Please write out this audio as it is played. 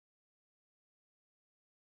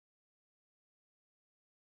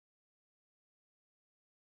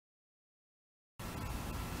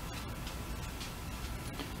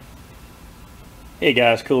Hey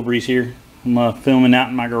guys, Cool Breeze here. I'm filming out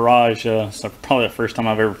in my garage. So probably the first time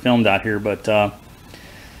I've ever filmed out here, but I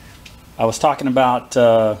was talking about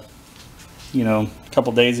a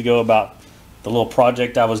couple days ago about the little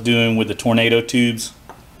project I was doing with the tornado tubes,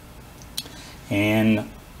 and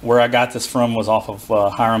where I got this from was off of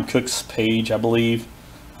Hiram Cook's page, I believe,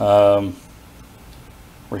 where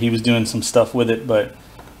he was doing some stuff with it. But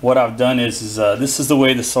what I've done is this is the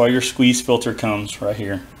way the Sawyer squeeze filter comes right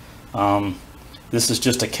here. This is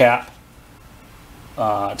just a cap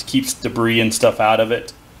to keep debris and stuff out of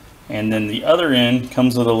it, and then the other end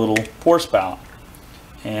comes with a little pour spout.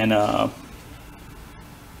 And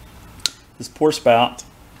this pour spout,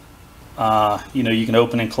 you can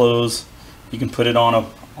open and close. You can put it on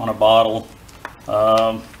a bottle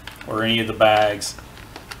or any of the bags.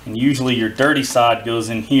 And usually your dirty side goes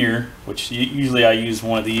in here, which usually I use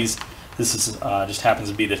one of these. This is just happens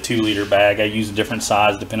to be the 2-liter bag. I use a different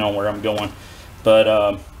size depending on where I'm going.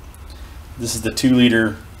 But this is the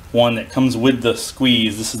 2-liter one that comes with the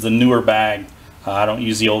squeeze. This is the newer bag. I don't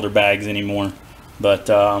use the older bags anymore. But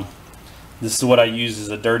this is what I use as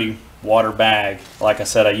a dirty water bag. Like I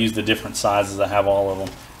said, I use the different sizes. I have all of them.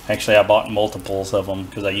 Actually, I bought multiples of them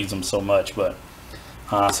because I use them so much. But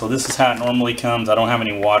so this is how it normally comes. I don't have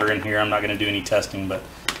any water in here. I'm not going to do any testing, but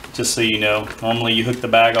just so you know, normally you hook the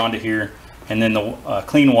bag onto here, and then the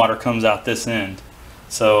clean water comes out this end.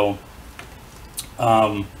 So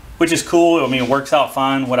which is cool. I mean, it works out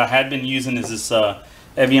fine. What I had been using is this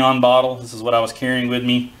Evian bottle. This is what I was carrying with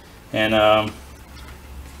me, and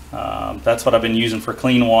that's what I've been using for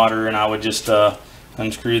clean water. And I would just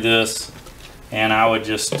unscrew this, and I would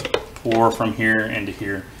just pour from here into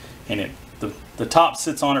here, and the top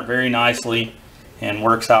sits on it very nicely and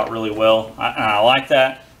works out really well. I like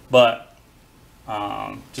that, but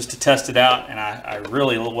just to test it out, and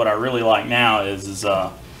what I really like now is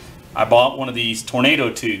I bought one of these tornado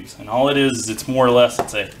tubes, and all it is it's more or less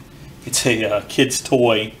it's a kid's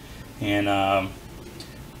toy. And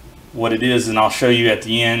what it is, and I'll show you at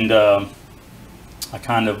the end. I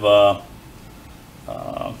kind of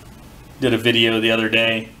did a video the other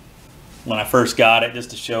day when I first got it,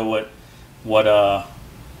 just to show what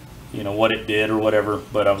it did or whatever.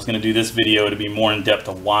 But I was going to do this video to be more in depth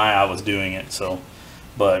of why I was doing it. So,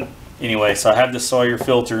 but anyway, so I have this Sawyer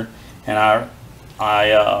filter, and I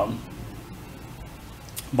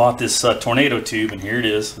bought this tornado tube, and here it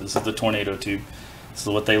is. This is the tornado tube. This is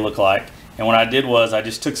what they look like. And what I did was I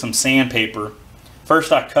just took some sandpaper.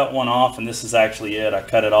 First I cut one off, and this is actually it. I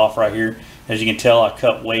cut it off right here. As you can tell, I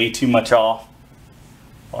cut way too much off.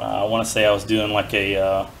 I want to say I was doing like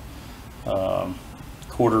a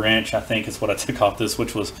 1/4 inch, I think is what I took off this,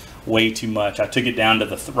 which was way too much. I took it down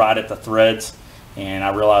to right at the threads, and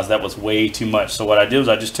I realized that was way too much. So what I did was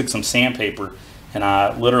I just took some sandpaper, and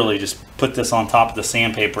I literally just put this on top of the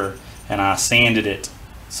sandpaper, and I sanded it.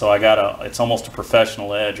 So I got it's almost a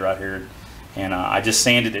professional edge right here. And I just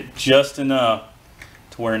sanded it just enough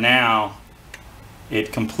to where now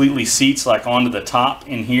it completely seats like onto the top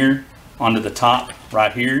in here, onto the top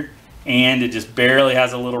right here, and it just barely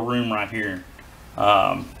has a little room right here.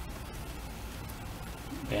 And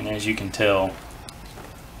as you can tell,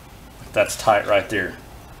 that's tight right there.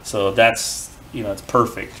 So that's, it's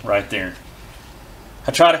perfect right there. I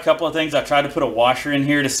tried a couple of things. I tried to put a washer in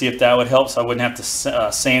here to see if that would help, so I wouldn't have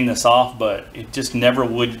to sand this off, but it just never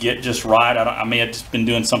would get just right. I may have just been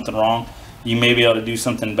doing something wrong. You may be able to do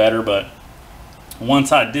something better, but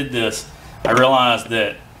once I did this, I realized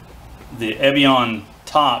that the Evian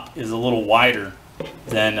top is a little wider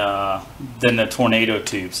than the tornado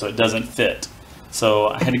tube, so it doesn't fit. So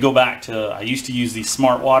I had to go back to, I used to use these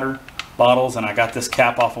Smart Water bottles, and I got this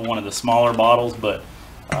cap off of one of the smaller bottles, but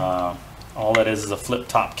all that is a flip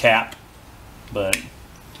top cap. But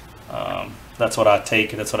that's what I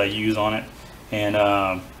take, that's what I use on it.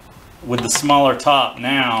 And with the smaller top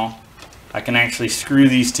now, I can actually screw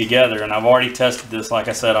these together, and I've already tested this. Like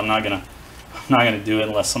I said, I'm not gonna do it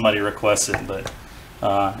unless somebody requests it. But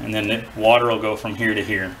and then the water will go from here to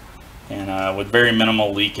here, and with very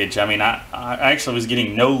minimal leakage. I mean, I actually was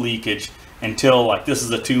getting no leakage until, like, this is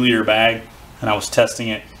a 2-liter bag, and I was testing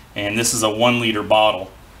it, and this is a 1-liter bottle.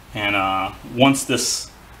 And once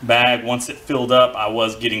it filled up, I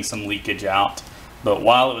was getting some leakage out. But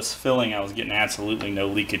while it was filling, I was getting absolutely no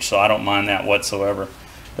leakage, so I don't mind that whatsoever.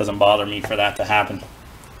 It doesn't bother me for that to happen.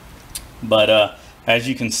 But as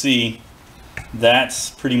you can see, that's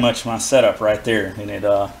pretty much my setup right there. And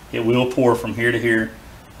it will pour from here to here,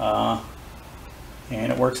 and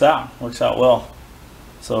it works out well.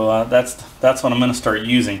 So that's what I'm going to start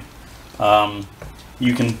using.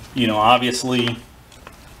 You can, obviously,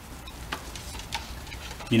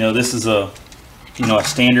 this is a, you know, a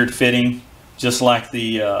standard fitting, just like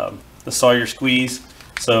the Sawyer squeeze.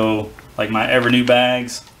 So like my Evernew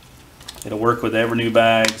bags, it'll work with Evernew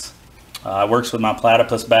bags. It works with my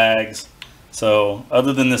platypus bags. So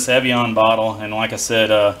other than this Evian bottle, and like I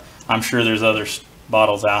said, I'm sure there's other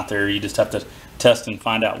bottles out there. You just have to test and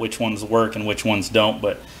find out which ones work and which ones don't.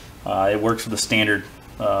 But it works with the standard,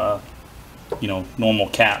 you know, normal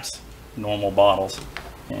caps, normal bottles,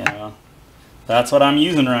 and that's what I'm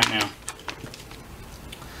using right now.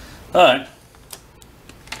 But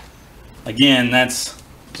again, that's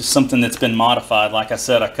just something that's been modified. Like I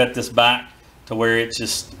said, I cut this back to where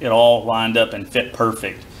it all lined up and fit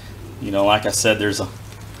perfect. You know, like I said, there's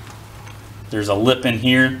a lip in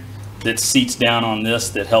here that seats down on this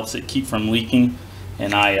that helps it keep from leaking,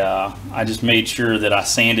 and I just made sure that I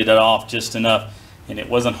sanded it off just enough, and it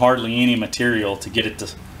wasn't hardly any material to get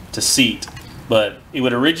it to seat. But it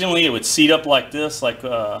would seat up like this,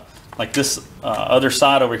 like this other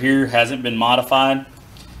side over here hasn't been modified,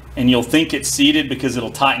 and you'll think it's seated because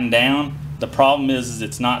it'll tighten down. The problem is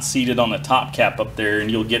it's not seated on the top cap up there, and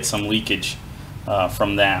you'll get some leakage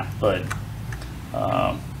from that. But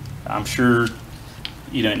I'm sure,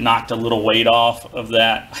 you know, it knocked a little weight off of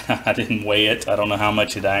that. I didn't weigh it. I don't know how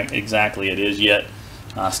much exactly it is yet.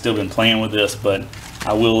 I've still been playing with this, but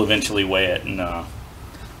I will eventually weigh it, and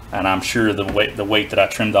I'm sure the weight that I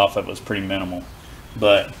trimmed off of it was pretty minimal.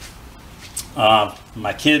 But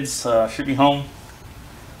my kids should be home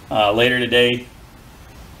later today,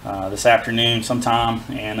 this afternoon sometime,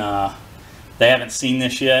 and they haven't seen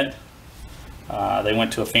this yet. They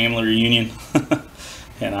went to a family reunion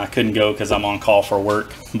and I couldn't go because I'm on call for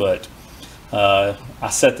work, but I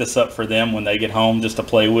set this up for them when they get home just to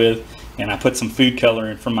play with, and I put some food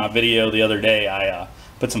coloring from my video the other day. I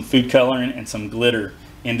put some food coloring and some glitter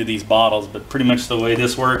into these bottles, but pretty much the way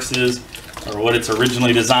this works is, or what it's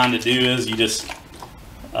originally designed to do is, you just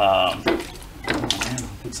oh man,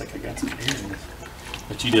 looks like I got some air in this,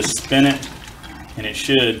 but you just spin it and it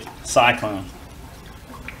should cyclone.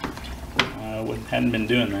 Hadn't been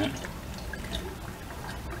doing that.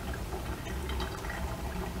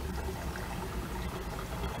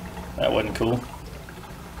 That wasn't cool.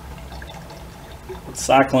 It's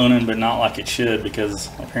cycloning, but not like it should, because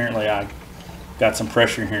apparently I got some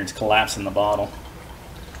pressure in here. It's collapsing the bottle.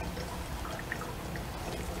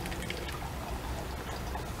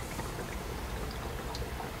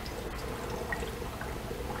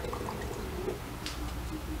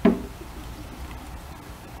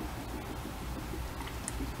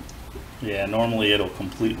 Yeah, normally it'll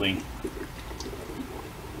completely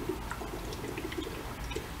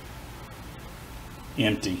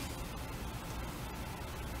empty.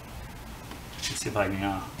 Let's see if I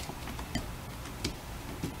can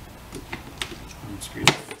unscrew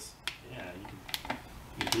this. Yeah,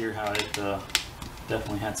 you can hear how it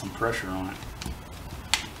definitely had some pressure on it.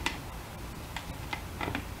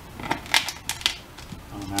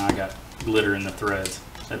 Oh, now I got glitter in the threads.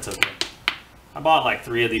 That's okay. I bought like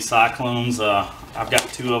 3 of these cyclones. I've got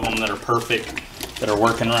 2 of them that are perfect, that are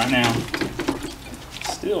working right now.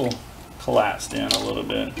 Still collapsed in a little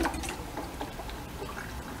bit.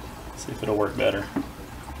 See if it'll work better.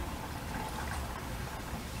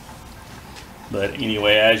 But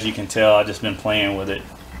anyway, as you can tell, I've just been playing with it.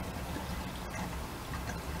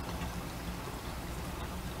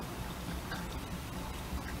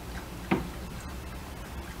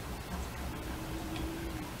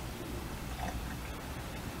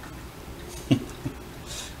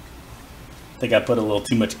 I think I put a little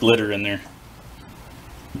too much glitter in there.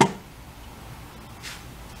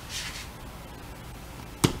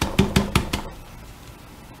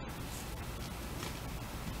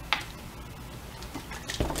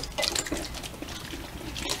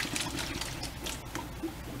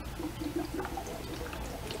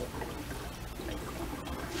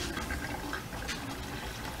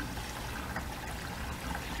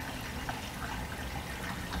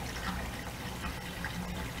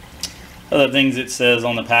 Other things it says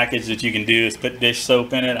on the package that you can do is put dish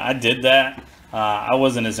soap in it. I did that. I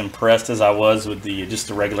wasn't as impressed as I was with just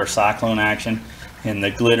the regular cyclone action, and the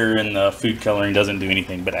glitter and the food coloring doesn't do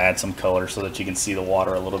anything but add some color so that you can see the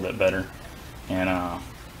water a little bit better. And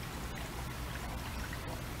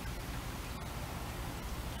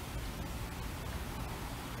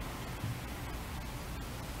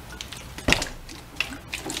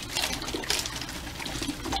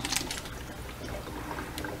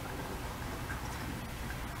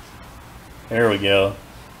there we go.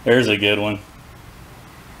 There's a good one.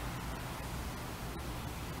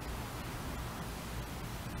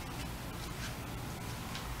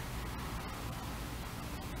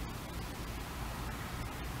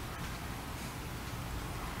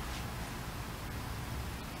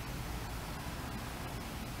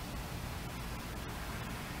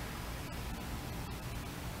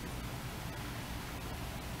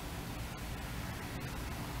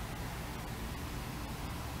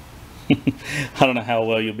 I don't know how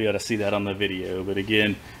well you'll be able to see that on the video, but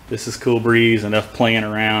again, this is Cool Breeze, enough playing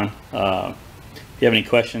around. If you have any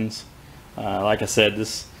questions, like I said,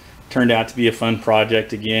 this turned out to be a fun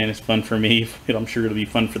project. Again, it's fun for me. I'm sure it'll be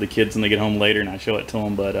fun for the kids when they get home later and I show it to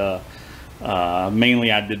them, but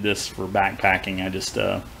mainly I did this for backpacking. I just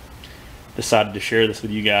decided to share this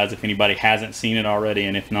with you guys if anybody hasn't seen it already,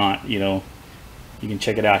 and if not, you know, you can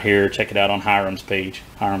check it out here, check it out on Hiram's page,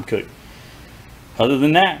 Hiram Cook. Other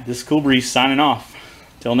than that, this is Cool Breeze signing off.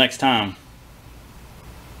 Till next time.